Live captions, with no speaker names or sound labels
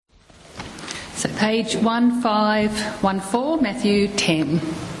So page 1514, Matthew 10.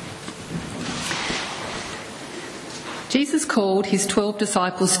 Jesus called his 12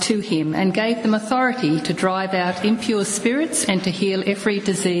 disciples to him and gave them authority to drive out impure spirits and to heal every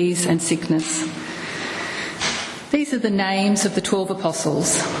disease and sickness. These are the names of the 12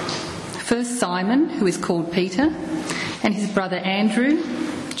 apostles. First Simon, who is called Peter, and his brother Andrew,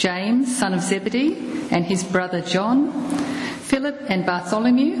 James, son of Zebedee, and his brother John, Philip and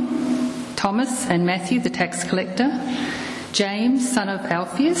Bartholomew, Thomas and Matthew the tax collector, James, son of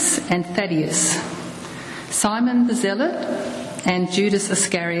Alphaeus, and Thaddeus, Simon the Zealot, and Judas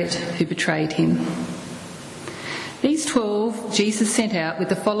Iscariot, who betrayed him. These 12 Jesus sent out with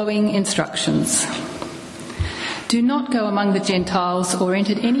the following instructions. Do not go among the Gentiles or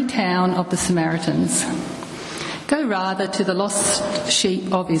enter any town of the Samaritans. Go rather to the lost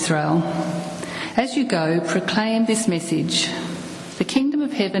sheep of Israel. As you go, proclaim this message. The kingdom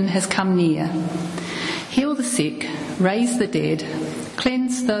of heaven has come near. Heal the sick, raise the dead,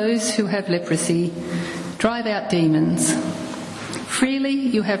 cleanse those who have leprosy, drive out demons. Freely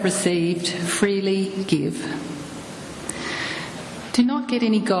you have received, freely give. Do not get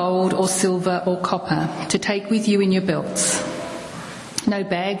any gold or silver or copper to take with you in your belts. No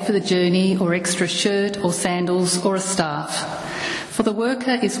bag for the journey or extra shirt or sandals or a staff, for the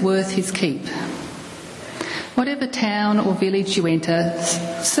worker is worth his keep. Whatever town or village you enter,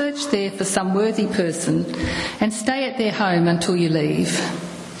 search there for some worthy person and stay at their home until you leave.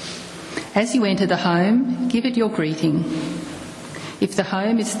 As you enter the home, give it your greeting. If the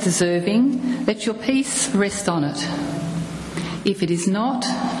home is deserving, let your peace rest on it. If it is not,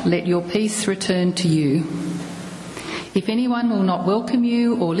 let your peace return to you. If anyone will not welcome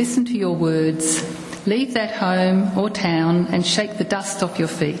you or listen to your words, leave that home or town and shake the dust off your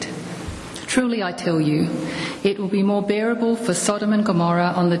feet. Truly I tell you, it will be more bearable for Sodom and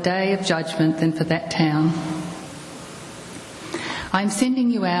Gomorrah on the day of judgment than for that town. I am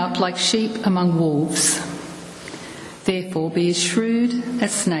sending you out like sheep among wolves. Therefore be as shrewd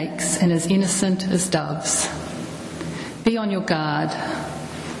as snakes and as innocent as doves. Be on your guard.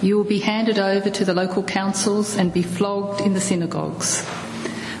 You will be handed over to the local councils and be flogged in the synagogues.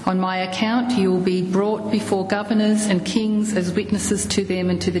 On my account you will be brought before governors and kings as witnesses to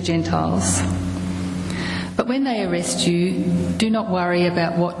them and to the Gentiles. But when they arrest you, do not worry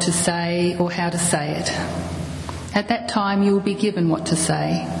about what to say or how to say it. At that time you will be given what to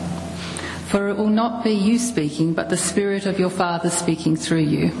say. For it will not be you speaking, but the Spirit of your Father speaking through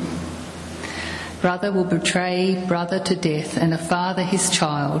you. Brother will betray brother to death, and a father his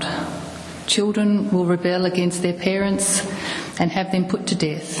child. Children will rebel against their parents and have them put to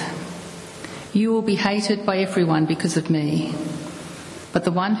death. You will be hated by everyone because of me, but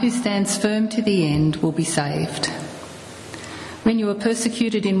the one who stands firm to the end will be saved. When you are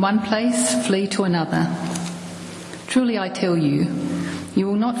persecuted in one place, flee to another. Truly I tell you, you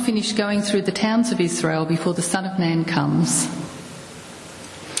will not finish going through the towns of Israel before the Son of Man comes.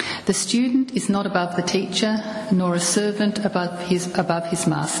 The student is not above the teacher, nor a servant above his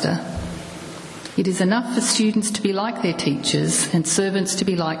master. It is enough for students to be like their teachers and servants to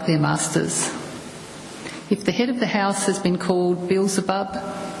be like their masters. If the head of the house has been called Beelzebub,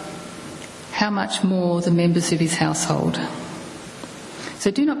 how much more the members of his household?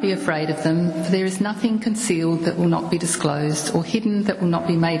 So do not be afraid of them, for there is nothing concealed that will not be disclosed, or hidden that will not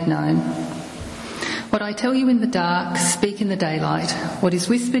be made known. What I tell you in the dark, speak in the daylight. What is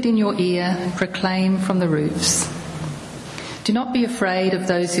whispered in your ear, proclaim from the roofs. Do not be afraid of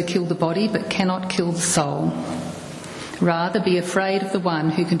those who kill the body but cannot kill the soul. Rather, be afraid of the one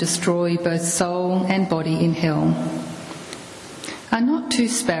who can destroy both soul and body in hell. Are not 2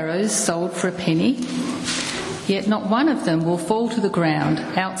 sparrows sold for a penny? Yet not one of them will fall to the ground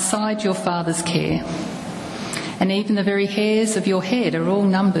outside your Father's care. And even the very hairs of your head are all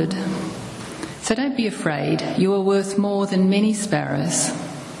numbered. So don't be afraid, you are worth more than many sparrows.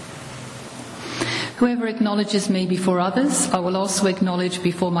 Whoever acknowledges me before others, I will also acknowledge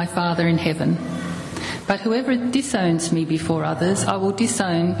before my Father in heaven. But whoever disowns me before others, I will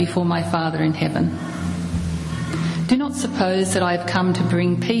disown before my Father in heaven. Do not suppose that I have come to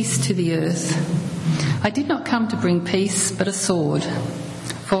bring peace to the earth. I did not come to bring peace, but a sword.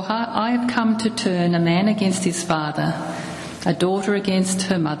 For I have come to turn a man against his father, a daughter against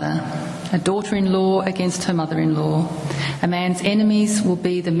her mother, a daughter-in-law against her mother-in-law. A man's enemies will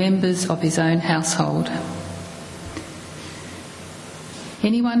be the members of his own household.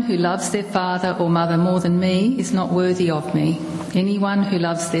 Anyone who loves their father or mother more than me is not worthy of me. Anyone who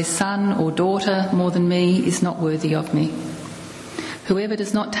loves their son or daughter more than me is not worthy of me. Whoever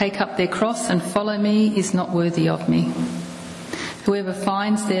does not take up their cross and follow me is not worthy of me. Whoever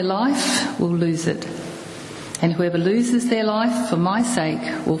finds their life will lose it, and whoever loses their life for my sake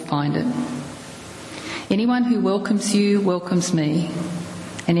will find it. Anyone who welcomes you welcomes me,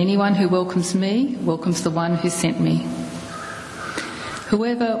 and anyone who welcomes me welcomes the one who sent me.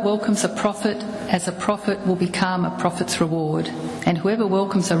 Whoever welcomes a prophet as a prophet will become a prophet's reward, and whoever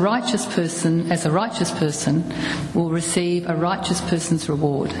welcomes a righteous person as a righteous person will receive a righteous person's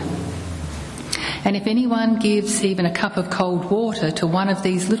reward. And if anyone gives even a cup of cold water to one of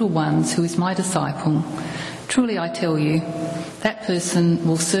these little ones who is my disciple, truly I tell you, that person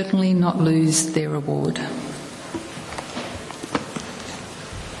will certainly not lose their reward.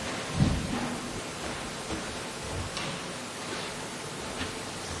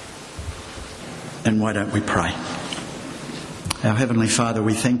 And why don't we pray? Our Heavenly Father,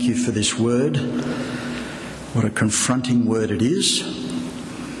 we thank you for this word. What a confronting word it is.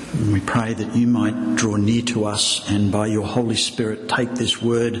 And we pray that you might draw near to us and by your Holy Spirit take this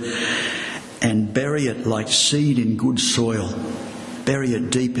word and bury it like seed in good soil. Bury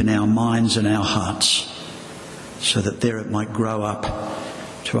it deep in our minds and our hearts so that there it might grow up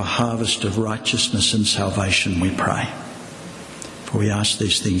to a harvest of righteousness and salvation, we pray. For we ask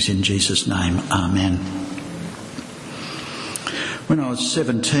these things in Jesus' name. Amen. When I was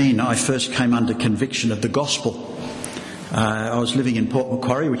 17, I first came under conviction of the gospel. I was living in Port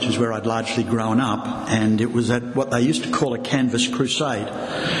Macquarie, which is where I'd largely grown up, and it was at what they used to call a canvas crusade,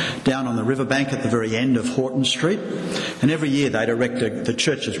 down on the riverbank at the very end of Horton Street. And every year the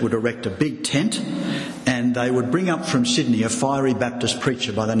churches would erect a big tent, and they would bring up from Sydney a fiery Baptist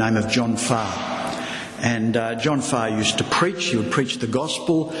preacher by the name of John Farr. And John Farr used to preach. He would preach the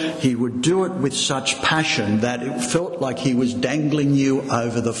gospel. He would do it with such passion that it felt like he was dangling you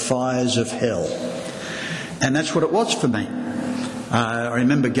over the fires of hell. And that's what it was for me. I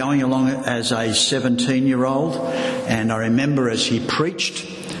remember going along as a 17-year-old, and I remember as he preached,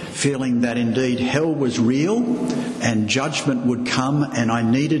 feeling that indeed hell was real and judgment would come and I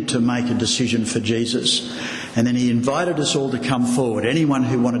needed to make a decision for Jesus. And then he invited us all to come forward, anyone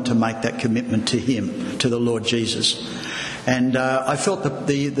who wanted to make that commitment to him, to the Lord Jesus. And I felt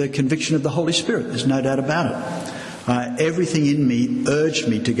the conviction of the Holy Spirit, there's no doubt about it. Everything in me urged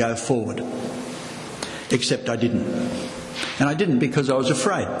me to go forward. Except I didn't. And I didn't because I was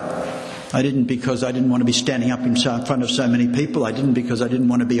afraid. I didn't because I didn't want to be standing up in front of so many people. I didn't because I didn't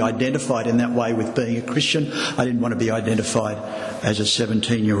want to be identified in that way with being a Christian. I didn't want to be identified as a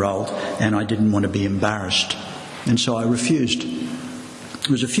 17-year-old, and I didn't want to be embarrassed. And so I refused. It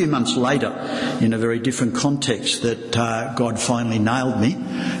was a few months later, in a very different context, that God finally nailed me,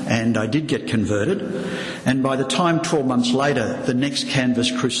 and I did get converted. And by the time 12 months later the next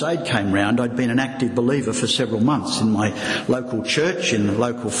Canvas Crusade came round, I'd been an active believer for several months in my local church, in the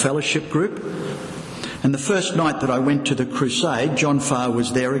local fellowship group. And the first night that I went to the crusade, John Farr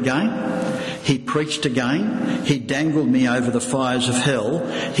was there again. He preached again. He dangled me over the fires of hell.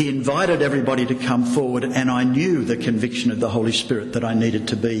 He invited everybody to come forward, and I knew the conviction of the Holy Spirit that I needed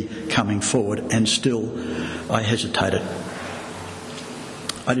to be coming forward, and still I hesitated.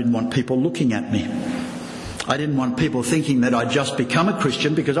 I didn't want people looking at me. I didn't want people thinking that I'd just become a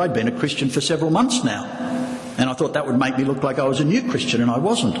Christian because I'd been a Christian for several months now. And I thought that would make me look like I was a new Christian, and I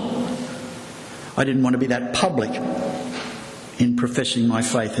wasn't. I didn't want to be that public in professing my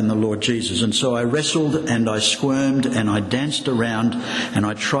faith in the Lord Jesus. And so I wrestled and I squirmed and I danced around and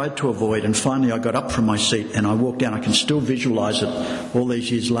I tried to avoid, and finally I got up from my seat and I walked down. I can still visualise it all these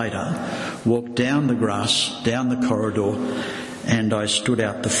years later. Walked down the grass, down the corridor, and I stood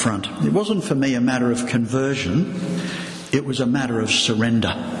out the front. It wasn't for me a matter of conversion, it was a matter of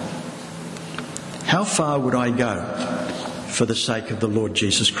surrender. How far would I go for the sake of the Lord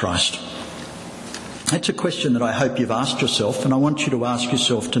Jesus Christ? That's a question that I hope you've asked yourself, and I want you to ask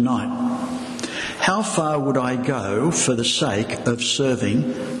yourself tonight. How far would I go for the sake of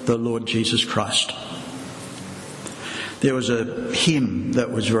serving the Lord Jesus Christ? There was a hymn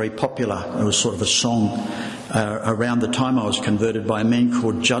that was very popular. It was sort of a song around the time I was converted by a man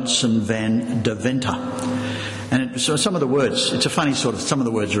called Judson Van Deventer. And so some of the words, it's a funny sort of, some of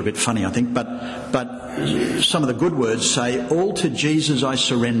the words are a bit funny, I think, but some of the good words say, all to Jesus I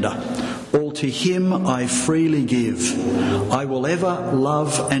surrender, all to him I freely give. I will ever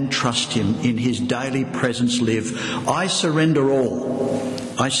love and trust him, in his daily presence live. I surrender all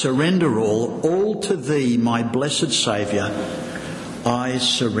to thee, my blessed Saviour. I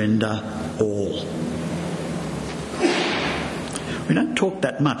surrender all. We don't talk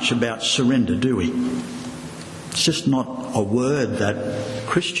that much about surrender, do we? It's just not a word that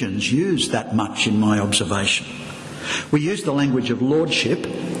Christians use that much in my observation. We use the language of lordship,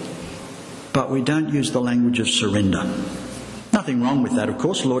 but we don't use the language of surrender. Nothing nothing wrong with that, of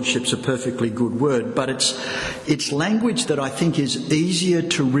course. Lordship's a perfectly good word, but it's language that I think is easier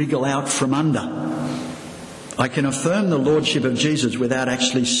to wriggle out from under. I can affirm the Lordship of Jesus without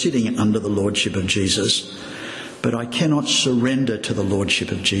actually sitting under the Lordship of Jesus, but I cannot surrender to the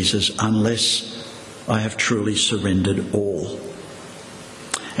Lordship of Jesus unless I have truly surrendered all.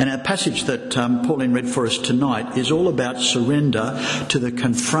 And our passage that Pauline read for us tonight is all about surrender to the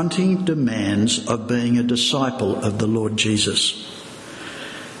confronting demands of being a disciple of the Lord Jesus.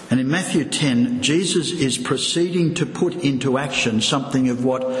 And in Matthew 10, Jesus is proceeding to put into action something of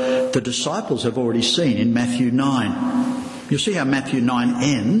what the disciples have already seen in Matthew 9. You'll see how Matthew 9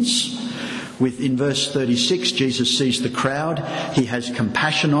 ends with, in verse 36, Jesus sees the crowd. He has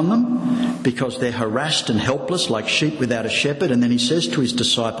compassion on them because they're harassed and helpless like sheep without a shepherd. And then he says to his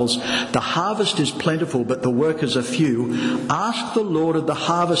disciples, "The harvest is plentiful, but the workers are few. Ask the Lord of the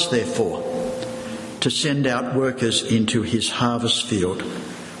harvest, therefore, to send out workers into his harvest field."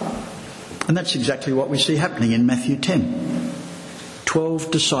 And that's exactly what we see happening in Matthew 10. 12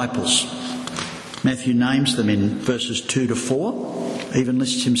 disciples. Matthew names them in verses 2 to 4, even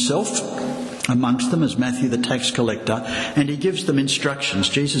lists himself amongst them as Matthew the tax collector, and he gives them instructions.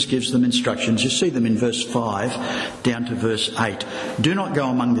 Jesus gives them instructions. You see them in verse 5 down to verse 8. "Do not go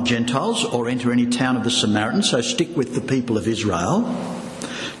among the Gentiles or enter any town of the Samaritans, so stick with the people of Israel.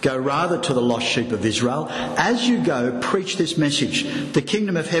 Go rather to the lost sheep of Israel. As you go, preach this message: the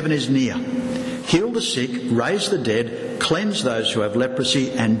kingdom of heaven is near. Heal the sick, raise the dead, cleanse those who have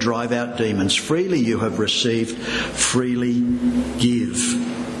leprosy, and drive out demons. Freely you have received, freely give."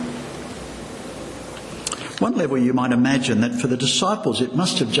 One level you might imagine that for the disciples it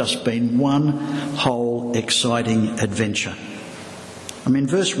must have just been one whole exciting adventure. I mean,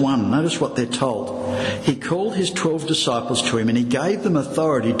 verse 1, notice what they're told. He called his 12 disciples to him and he gave them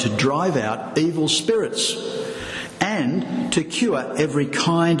authority to drive out evil spirits and to cure every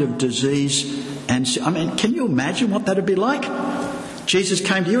kind of disease. And I mean, can you imagine what that would be like? Jesus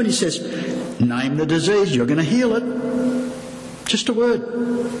came to you and he says, "Name the disease, you're going to heal it. Just a word.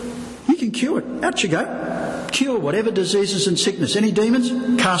 You can cure it. Out you go. Cure whatever diseases and sickness. Any demons,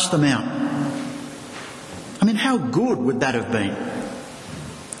 cast them out." I mean, how good would that have been?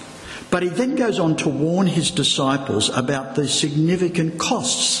 But he then goes on to warn his disciples about the significant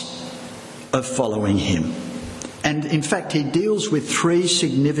costs of following him. And in fact, he deals with 3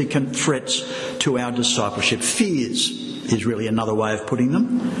 significant threats to our discipleship. Fears is really another way of putting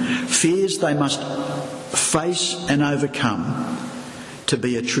them. Fears they must face and overcome to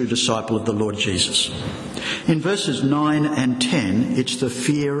be a true disciple of the Lord Jesus. In verses 9 and 10, it's the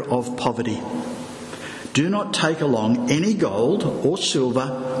fear of poverty. "Do not take along any gold or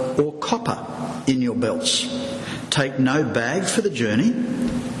silver or copper in your belts. Take no bag for the journey,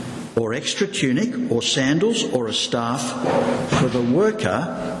 or extra tunic, or sandals, or a staff, for the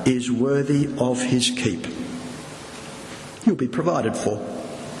worker is worthy of his keep. You'll be provided for,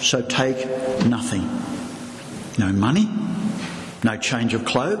 so take nothing." No money, no change of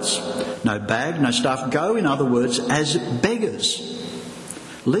clothes, no bag, no staff. Go, in other words, as beggars.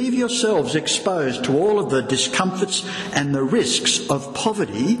 Leave yourselves exposed to all of the discomforts and the risks of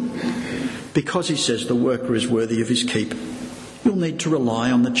poverty because, he says, the worker is worthy of his keep. You'll need to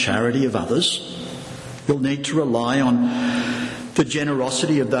rely on the charity of others. You'll need to rely on the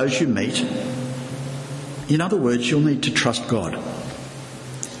generosity of those you meet. In other words, you'll need to trust God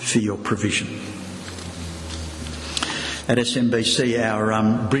for your provision. At SMBC, our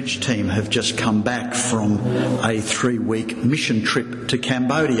bridge team have just come back from a 3-week mission trip to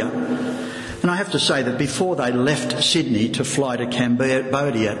Cambodia. And I have to say that before they left Sydney to fly to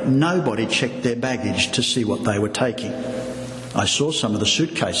Cambodia, nobody checked their baggage to see what they were taking. I saw some of the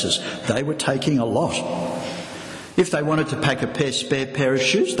suitcases. They were taking a lot. If they wanted to pack a spare pair of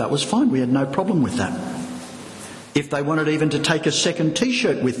shoes, that was fine. We had no problem with that. If they wanted even to take a second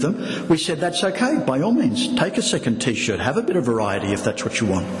T-shirt with them, we said that's okay. By all means, take a second T-shirt. Have a bit of variety if that's what you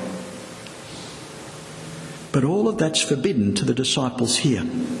want. But all of that's forbidden to the disciples here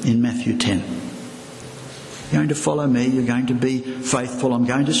in Matthew 10. You're going to follow me. You're going to be faithful. I'm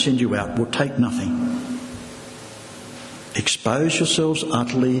going to send you out. We'll take nothing. Expose yourselves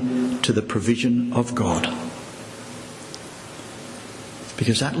utterly to the provision of God.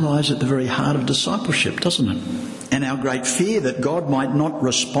 Because that lies at the very heart of discipleship, doesn't it? And our great fear that God might not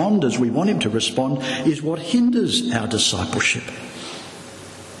respond as we want him to respond is what hinders our discipleship.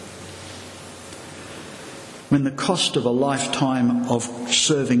 When the cost of a lifetime of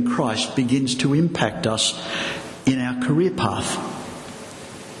serving Christ begins to impact us in our career path,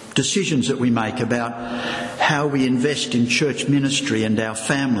 decisions that we make about how we invest in church ministry and our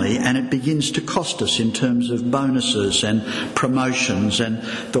family, and it begins to cost us in terms of bonuses and promotions and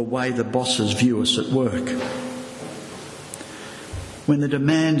the way the bosses view us at work. When the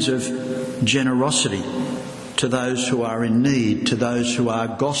demands of generosity to those who are in need, to those who are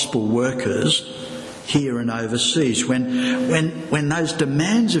gospel workers here and overseas, when those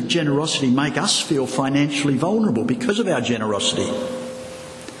demands of generosity make us feel financially vulnerable because of our generosity,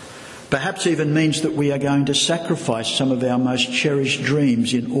 perhaps even means that we are going to sacrifice some of our most cherished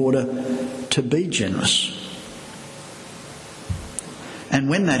dreams in order to be generous. And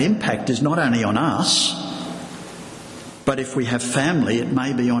when that impact is not only on us, but if we have family, it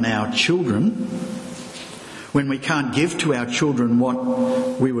may be on our children. When we can't give to our children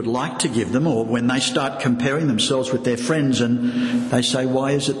what we would like to give them, or when they start comparing themselves with their friends and they say,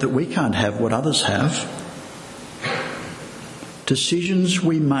 why is it that we can't have what others have? Decisions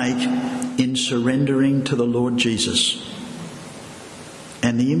we make in surrendering to the Lord Jesus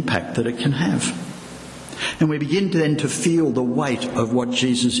and the impact that it can have. And we begin then to feel the weight of what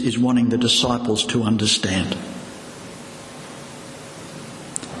Jesus is wanting the disciples to understand.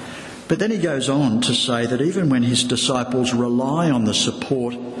 But then he goes on to say that even when his disciples rely on the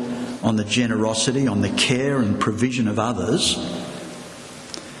support, on the generosity, on the care and provision of others,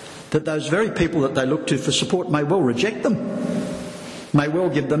 that those very people that they look to for support may well reject them, may well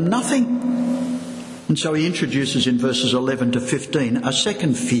give them nothing. And so he introduces in verses 11 to 15 a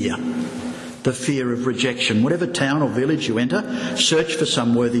second fear, the fear of rejection. Whatever town or village you enter, search for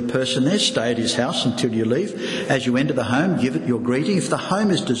some worthy person there, stay at his house until you leave. As you enter the home, give it your greeting. If the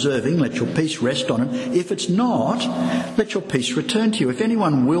home is deserving, let your peace rest on it. If it's not, let your peace return to you. If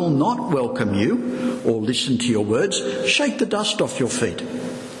anyone will not welcome you or listen to your words, shake the dust off your feet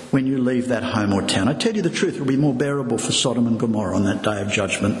when you leave that home or town. I tell you the truth, it will be more bearable for Sodom and Gomorrah on that day of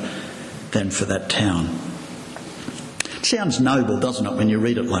judgment than for that town. It sounds noble, doesn't it, when you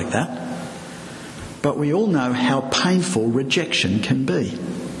read it like that? But we all know how painful rejection can be.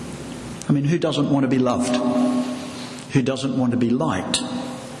 I mean, who doesn't want to be loved? Who doesn't want to be liked?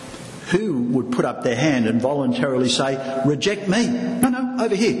 Who would put up their hand and voluntarily say, reject me? No,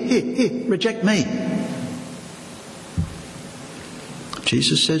 over here, reject me.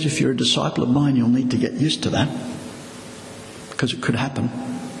 Jesus says if you're a disciple of mine, you'll need to get used to that, because it could happen.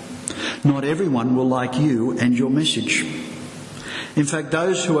 Not everyone will like you and your message. In fact,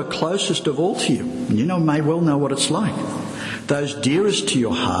 those who are closest of all to you, and you may well know what it's like, those dearest to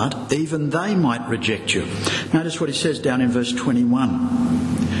your heart, even they might reject you. Notice what he says down in verse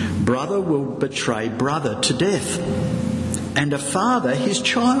 21. Brother will betray brother to death, and a father his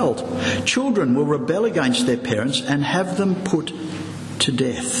child. Children will rebel against their parents and have them put to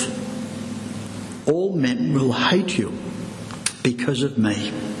death. All men will hate you because of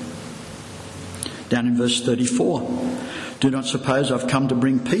me. Down in verse 34. Do not suppose I've come to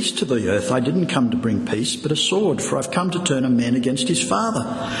bring peace to the earth. I didn't come to bring peace, but a sword. For I've come to turn a man against his father,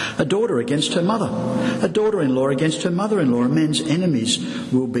 a daughter against her mother, a daughter-in-law against her mother-in-law. A man's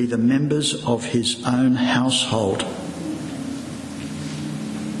enemies will be the members of his own household.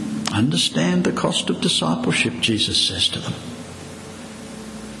 Understand the cost of discipleship, Jesus says to them.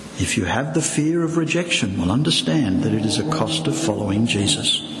 If you have the fear of rejection, well, understand that it is a cost of following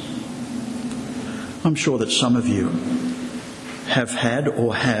Jesus. I'm sure that some of you have had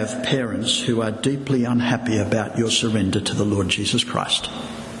or have parents who are deeply unhappy about your surrender to the Lord Jesus Christ.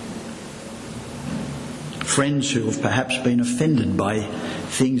 Friends who have perhaps been offended by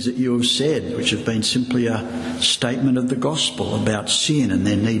things that you have said, which have been simply a statement of the gospel about sin and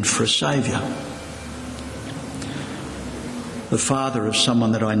their need for a saviour. The father of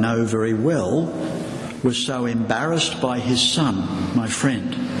someone that I know very well was so embarrassed by his son, my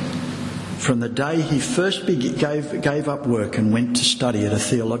friend, from the day he first gave up work and went to study at a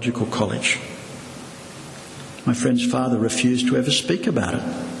theological college. My friend's father refused to ever speak about it.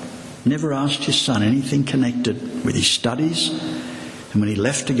 Never asked his son anything connected with his studies, and when he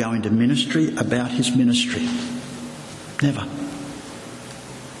left to go into ministry, about his ministry. Never.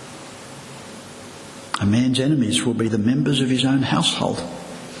 A man's enemies will be the members of his own household.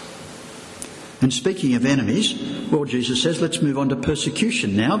 And speaking of enemies, well, Jesus says, let's move on to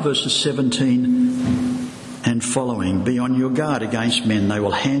persecution now. Verses 17 and following. Be on your guard against men. They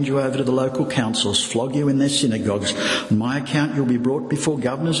will hand you over to the local councils, flog you in their synagogues. On my account, you'll be brought before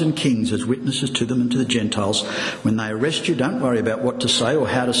governors and kings as witnesses to them and to the Gentiles. When they arrest you, don't worry about what to say or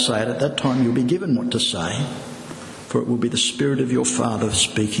how to say it. At that time, you'll be given what to say, for it will be the Spirit of your Father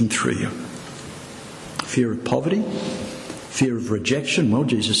speaking through you. Fear of poverty, fear of rejection. Well,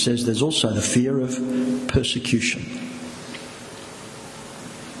 Jesus says there's also the fear of persecution.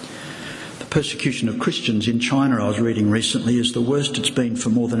 Persecution of Christians in China, I was reading recently, is the worst it's been for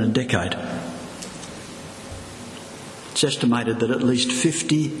more than a decade. It's estimated that at least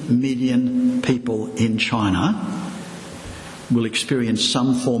 50 million people in China will experience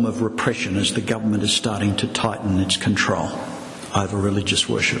some form of repression as the government is starting to tighten its control over religious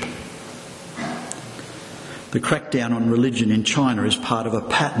worship. The crackdown on religion in China is part of a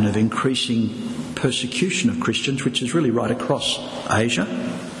pattern of increasing persecution of Christians, which is really right across Asia.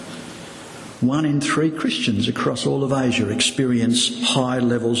 1 in 3 Christians across all of Asia experience high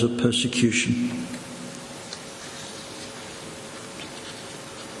levels of persecution.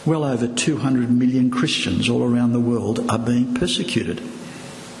 Well over 200 million Christians all around the world are being persecuted.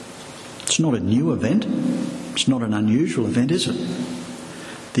 It's not a new event. It's not an unusual event, is it?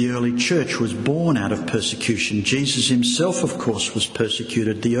 The early church was born out of persecution. Jesus himself, of course, was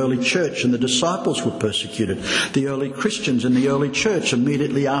persecuted. The early church and the disciples were persecuted. The early Christians and the early church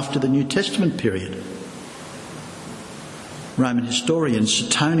immediately after the New Testament period. Roman historian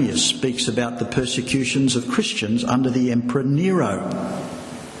Suetonius speaks about the persecutions of Christians under the Emperor Nero.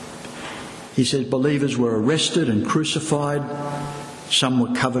 He says believers were arrested and crucified. Some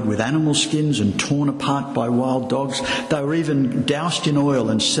were covered with animal skins and torn apart by wild dogs. They were even doused in oil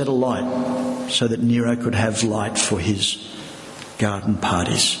and set alight so that Nero could have light for his garden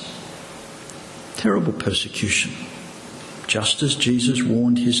parties. Terrible persecution. Just as Jesus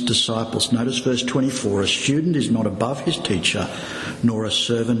warned his disciples. Notice verse 24, a student is not above his teacher, nor a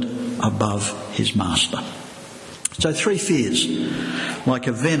servant above his master. So 3 fears. Like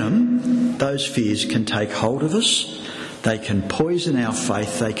a venom, those fears can take hold of us. They can poison our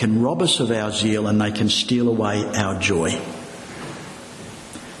faith. They can rob us of our zeal, and they can steal away our joy.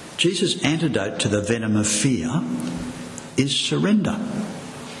 Jesus' antidote to the venom of fear is surrender.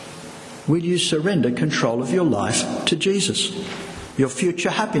 Will you surrender control of your life to Jesus? Your future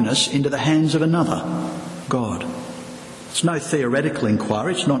happiness into the hands of another, God. It's no theoretical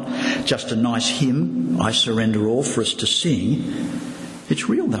inquiry. It's not just a nice hymn, I surrender all, for us to sing. It's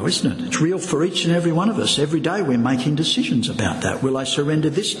real though, isn't it? It's real for each and every one of us. Every day we're making decisions about that. Will I surrender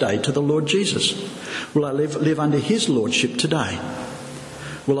this day to the Lord Jesus? Will I live under his lordship today?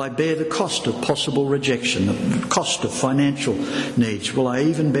 Will I bear the cost of possible rejection, the cost of financial needs? Will I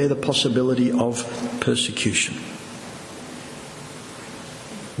even bear the possibility of persecution?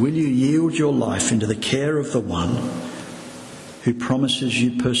 Will you yield your life into the care of the one who promises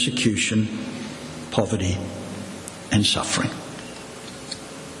you persecution, poverty and suffering?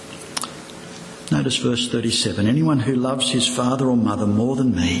 Notice verse 37. Anyone who loves his father or mother more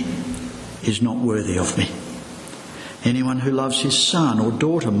than me is not worthy of me. Anyone who loves his son or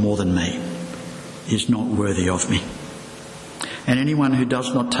daughter more than me is not worthy of me. And anyone who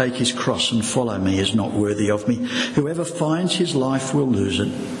does not take his cross and follow me is not worthy of me. Whoever finds his life will lose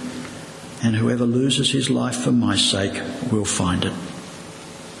it, and whoever loses his life for my sake will find it.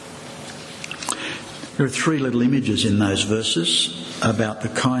 There are 3 little images in those verses about the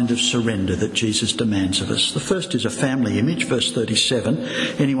kind of surrender that Jesus demands of us. The first is a family image, verse 37.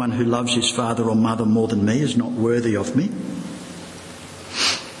 Anyone who loves his father or mother more than me is not worthy of me.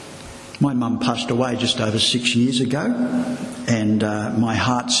 My mum passed away just over 6 years ago, and my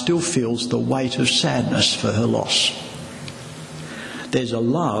heart still feels the weight of sadness for her loss. There's a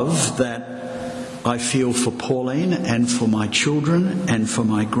love that I feel for Pauline and for my children and for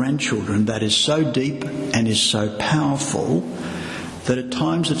my grandchildren that is so deep and is so powerful that at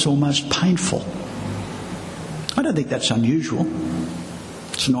times it's almost painful. I don't think that's unusual.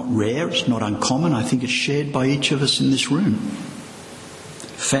 It's not rare, it's not uncommon. I think it's shared by each of us in this room.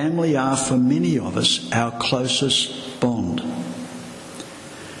 Family are, for many of us, our closest bond.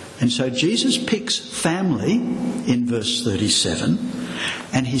 And so Jesus picks family in verse 37,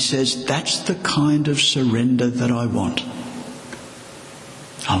 and he says, that's the kind of surrender that I want.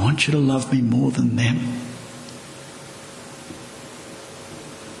 I want you to love me more than them.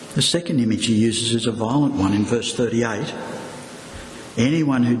 The second image he uses is a violent one in verse 38.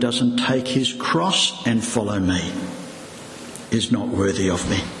 Anyone who doesn't take his cross and follow me is not worthy of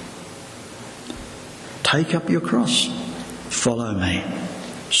me. Take up your cross. Follow me.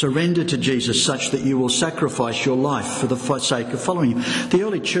 Surrender to Jesus such that you will sacrifice your life for the sake of following him. The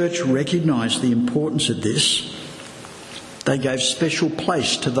early church recognised the importance of this. They gave special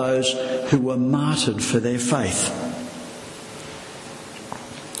place to those who were martyred for their faith.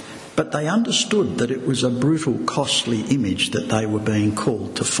 But they understood that it was a brutal, costly image that they were being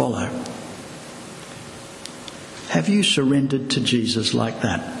called to follow. Have you surrendered to Jesus like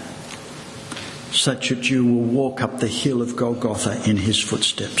that? Such that you will walk up the hill of Golgotha in his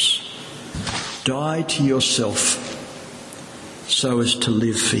footsteps. Die to yourself so as to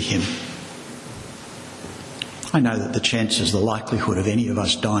live for him. I know that the chances, the likelihood of any of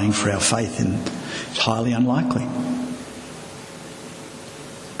us dying for our faith is highly unlikely.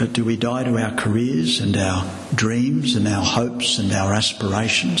 But do we die to our careers and our dreams and our hopes and our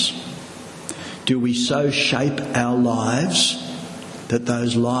aspirations? Do we so shape our lives that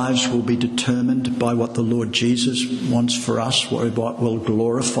those lives will be determined by what the Lord Jesus wants for us, what will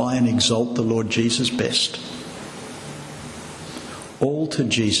glorify and exalt the Lord Jesus best? All to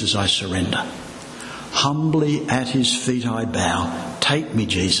Jesus I surrender. Humbly at his feet I bow. Take me,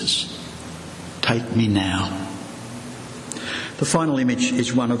 Jesus. Take me now. The final image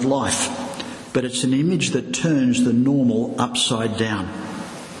is one of life, but it's an image that turns the normal upside down.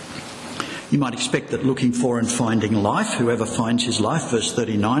 You might expect that looking for and finding life, whoever finds his life, verse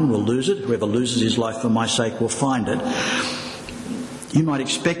 39, will lose it. Whoever loses his life for my sake will find it. You might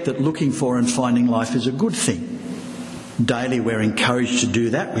expect that looking for and finding life is a good thing. Daily we're encouraged to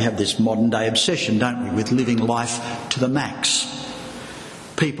do that. We have this modern day obsession, don't we, with living life to the max.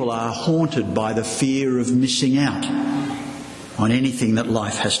 People are haunted by the fear of missing out on anything that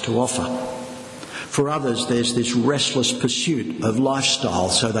life has to offer. For others, there's this restless pursuit of lifestyle,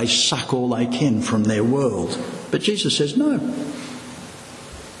 so they suck all they can from their world. But Jesus says, no.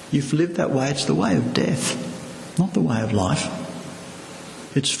 You've lived that way, it's the way of death, not the way of life.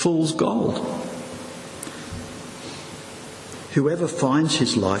 It's fool's gold. Whoever finds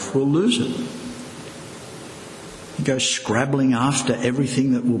his life will lose it. You go scrabbling after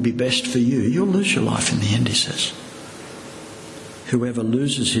everything that will be best for you, you'll lose your life in the end, he says. Whoever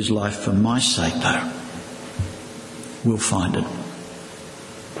loses his life for my sake, though, will find it.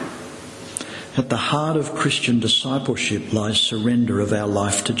 At the heart of Christian discipleship lies surrender of our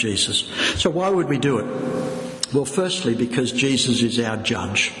life to Jesus. So why would we do it? Well, firstly, because Jesus is our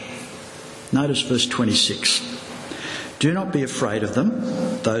judge. Notice verse 26. Do not be afraid of them,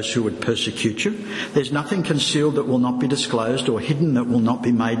 those who would persecute you. There's nothing concealed that will not be disclosed, or hidden that will not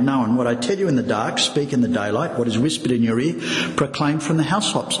be made known. What I tell you in the dark, speak in the daylight. What is whispered in your ear, proclaim from the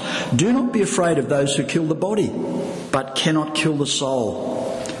housetops. Do not be afraid of those who kill the body, but cannot kill the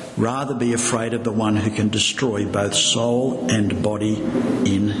soul. Rather be afraid of the one who can destroy both soul and body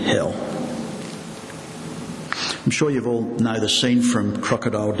in hell. I'm sure you all know the scene from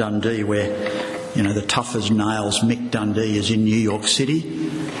Crocodile Dundee where, the tough as nails Mick Dundee is in New York City,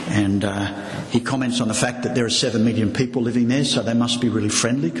 and he comments on the fact that there are 7 million people living there, so they must be really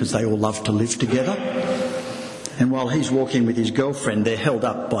friendly because they all love to live together. And while he's walking with his girlfriend, they're held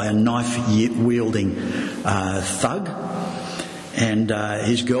up by a knife-wielding thug, and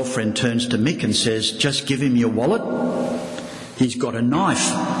his girlfriend turns to Mick and says, "Just give him your wallet. He's got a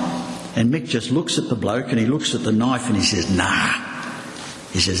knife." And Mick just looks at the bloke and he looks at the knife and he says, "Nah."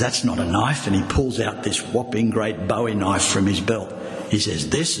 He says, "That's not a knife," and he pulls out this whopping great Bowie knife from his belt. He says,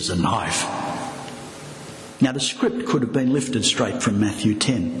 "This is a knife." Now the script could have been lifted straight from Matthew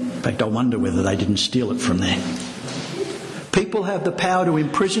 10. In fact, I wonder whether they didn't steal it from there. People have the power to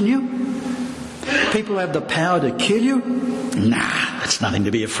imprison you. People have the power to kill you. Nah, that's nothing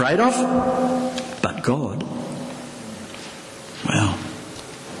to be afraid of. But God, well,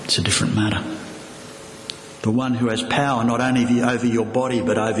 it's a different matter. The one who has power not only over your body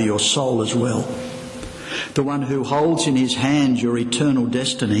but over your soul as well. The one who holds in his hand your eternal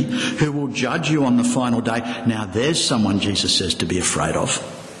destiny, who will judge you on the final day. Now there's someone Jesus says to be afraid of.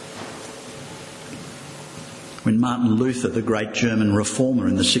 When Martin Luther, the great German reformer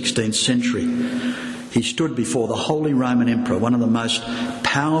in the 16th century, he stood before the Holy Roman Emperor, one of the most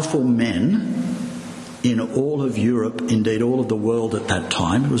powerful men in all of Europe, indeed all of the world at that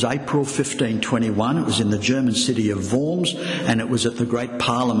time. It was April 1521. It was in the German city of Worms, and it was at the great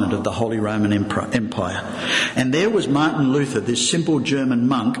parliament of the Holy Roman Empire. And there was Martin Luther, this simple German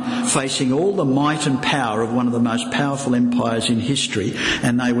monk, facing all the might and power of one of the most powerful empires in history,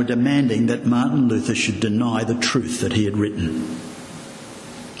 and they were demanding that Martin Luther should deny the truth that he had written.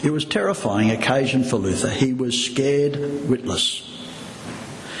 It was a terrifying occasion for Luther. He was scared witless.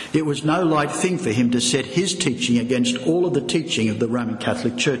 It was no light thing for him to set his teaching against all of the teaching of the Roman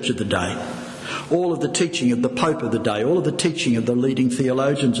Catholic Church of the day, all of the teaching of the Pope of the day, all of the teaching of the leading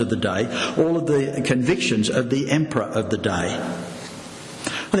theologians of the day, all of the convictions of the Emperor of the day.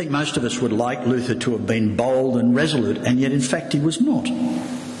 I think most of us would like Luther to have been bold and resolute, and yet in fact he was not.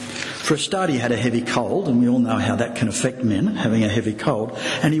 For a start, he had a heavy cold, and we all know how that can affect men, having a heavy cold,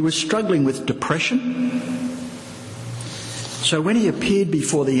 and he was struggling with depression. So when he appeared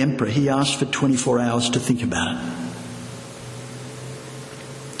before the emperor, he asked for 24 hours to think about it.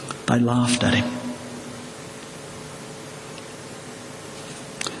 They laughed at him.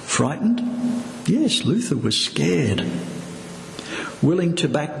 Frightened? Yes, Luther was scared. Willing to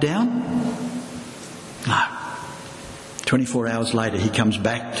back down? No. 24 hours later, he comes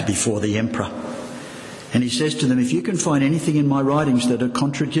back to before the emperor. And he says to them, if you can find anything in my writings that are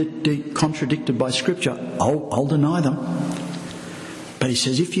contradicted by Scripture, I'll deny them. But he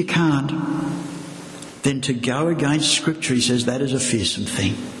says, if you can't, then to go against Scripture, he says, that is a fearsome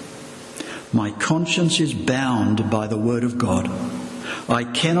thing. My conscience is bound by the Word of God. I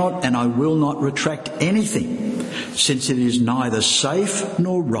cannot and I will not retract anything, since it is neither safe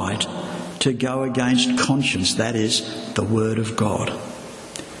nor right to go against conscience, that is, the Word of God.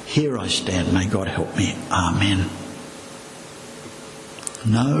 Here I stand, may God help me. Amen.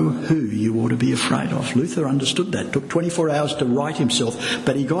 Know who you ought to be afraid of. Luther understood that. It took 24 hours to write himself,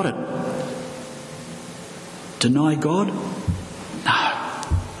 but he got it. Deny God? No,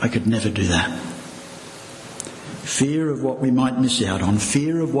 I could never do that. Fear of what we might miss out on,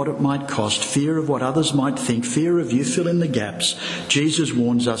 fear of what it might cost, fear of what others might think, fear of you fill in the gaps. Jesus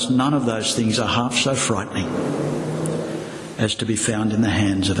warns us none of those things are half so frightening as to be found in the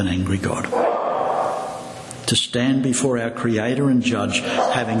hands of an angry God. To stand before our Creator and Judge,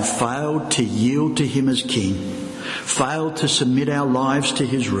 having failed to yield to Him as King, failed to submit our lives to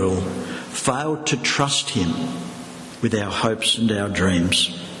His rule, failed to trust Him with our hopes and our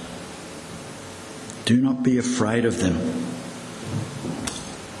dreams. Do not be afraid of them,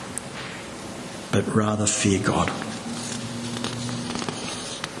 but rather fear God.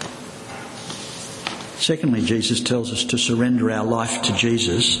 Secondly, Jesus tells us to surrender our life to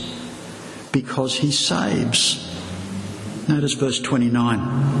Jesus because He saves. Notice verse 29.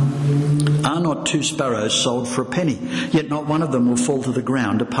 Are not 2 sparrows sold for a penny? Yet not one of them will fall to the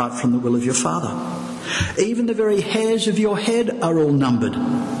ground apart from the will of your Father. Even the very hairs of your head are all numbered.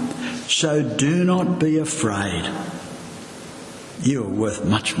 So do not be afraid. You are worth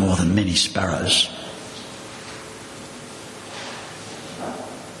much more than many sparrows.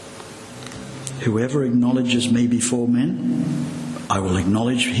 Whoever acknowledges me before men, I will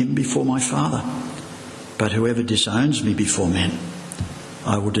acknowledge him before my Father. But whoever disowns me before men,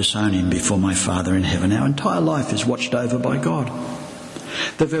 I will disown him before my Father in heaven. Our entire life is watched over by God.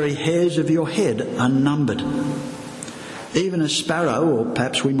 The very hairs of your head are numbered. Even a sparrow, or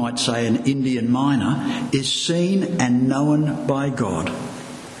perhaps we might say an Indian miner, is seen and known by God.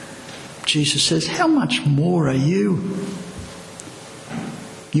 Jesus says, how much more are you?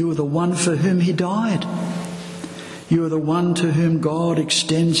 You are the one for whom He died. You are the one to whom God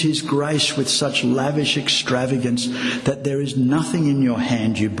extends His grace with such lavish extravagance that there is nothing in your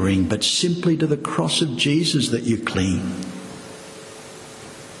hand you bring, but simply to the cross of Jesus that you cling.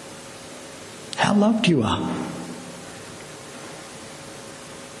 How loved you are.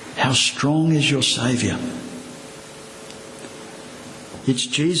 How strong is your Saviour. It's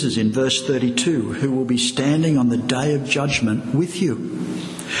Jesus in verse 32 who will be standing on the day of judgment with you.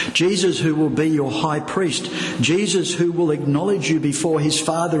 Jesus who will be your high priest. Jesus who will acknowledge you before His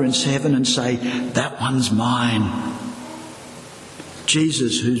Father in heaven and say, that one's mine.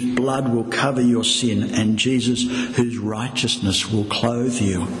 Jesus whose blood will cover your sin, and Jesus whose righteousness will clothe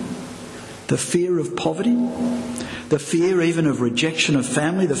you. The fear of poverty, the fear even of rejection of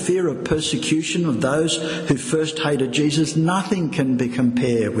family, the fear of persecution of those who first hated Jesus, nothing can be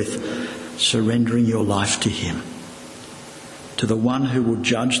compared with surrendering your life to Him. To the one who will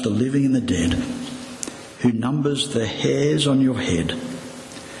judge the living and the dead, who numbers the hairs on your head,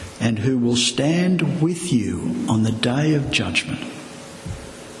 and who will stand with you on the day of judgment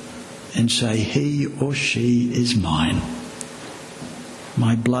and say, he or she is mine.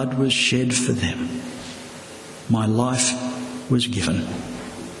 My blood was shed for them. My life was given.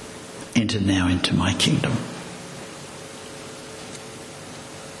 Enter now into my kingdom.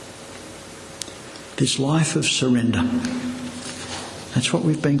 This life of surrender, that's what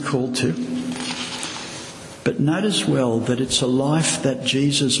we've been called to. But notice well that it's a life that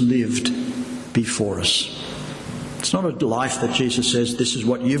Jesus lived before us. It's not a life that Jesus says, this is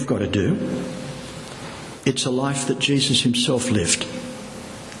what you've got to do. It's a life that Jesus Himself lived.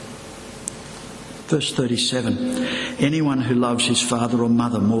 Verse 37, anyone who loves his father or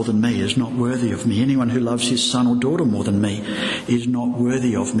mother more than me is not worthy of me. Anyone who loves his son or daughter more than me is not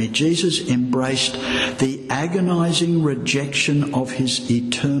worthy of me. Jesus embraced the agonizing rejection of His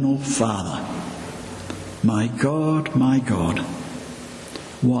eternal Father. My God,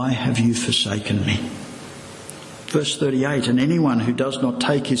 why have you forsaken me? Verse 38, and anyone who does not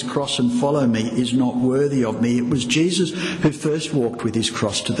take his cross and follow me is not worthy of me. It was Jesus who first walked with His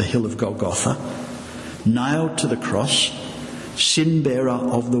cross to the hill of Golgotha, nailed to the cross, sin bearer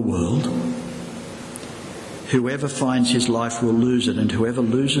of the world, Whoever finds his life will lose it, and whoever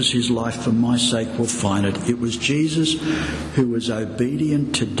loses his life for my sake will find it. It was Jesus who was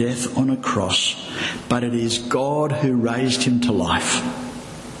obedient to death on a cross, but it is God who raised him to life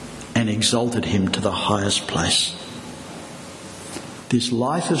and exalted him to the highest place. This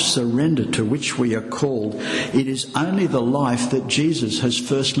life of surrender to which we are called, it is only the life that Jesus has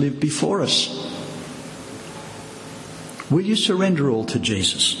first lived before us. Will you surrender all to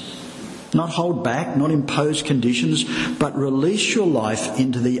Jesus? Not hold back, not impose conditions, but release your life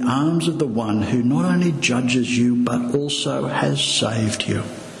into the arms of the one who not only judges you, but also has saved you,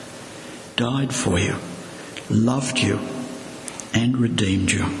 died for you, loved you, and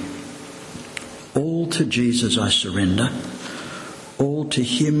redeemed you. All to Jesus I surrender. All to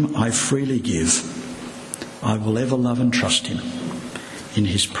him I freely give. I will ever love and trust him. In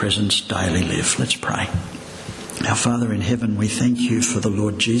his presence daily live. Let's pray. Our Father in heaven, we thank you for the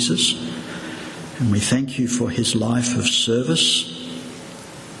Lord Jesus, and we thank you for his life of service.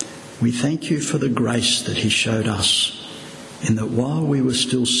 We thank you for the grace that he showed us, in that while we were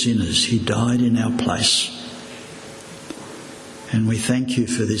still sinners, he died in our place. And we thank you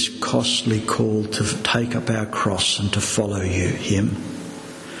for this costly call to take up our cross and to follow him.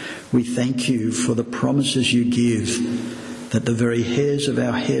 We thank you for the promises you give, that the very hairs of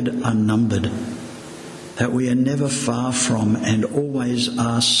our head are numbered, that we are never far from and always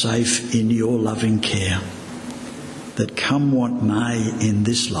are safe in your loving care, that come what may in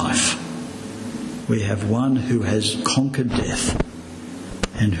this life, we have one who has conquered death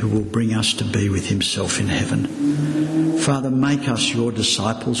and who will bring us to be with himself in heaven. Father, make us your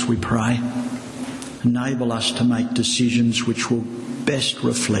disciples, we pray. Enable us to make decisions which will best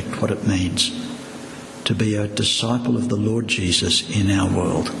reflect what it means to be a disciple of the Lord Jesus in our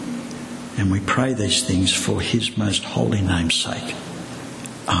world. And we pray these things for his most holy name's sake.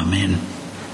 Amen.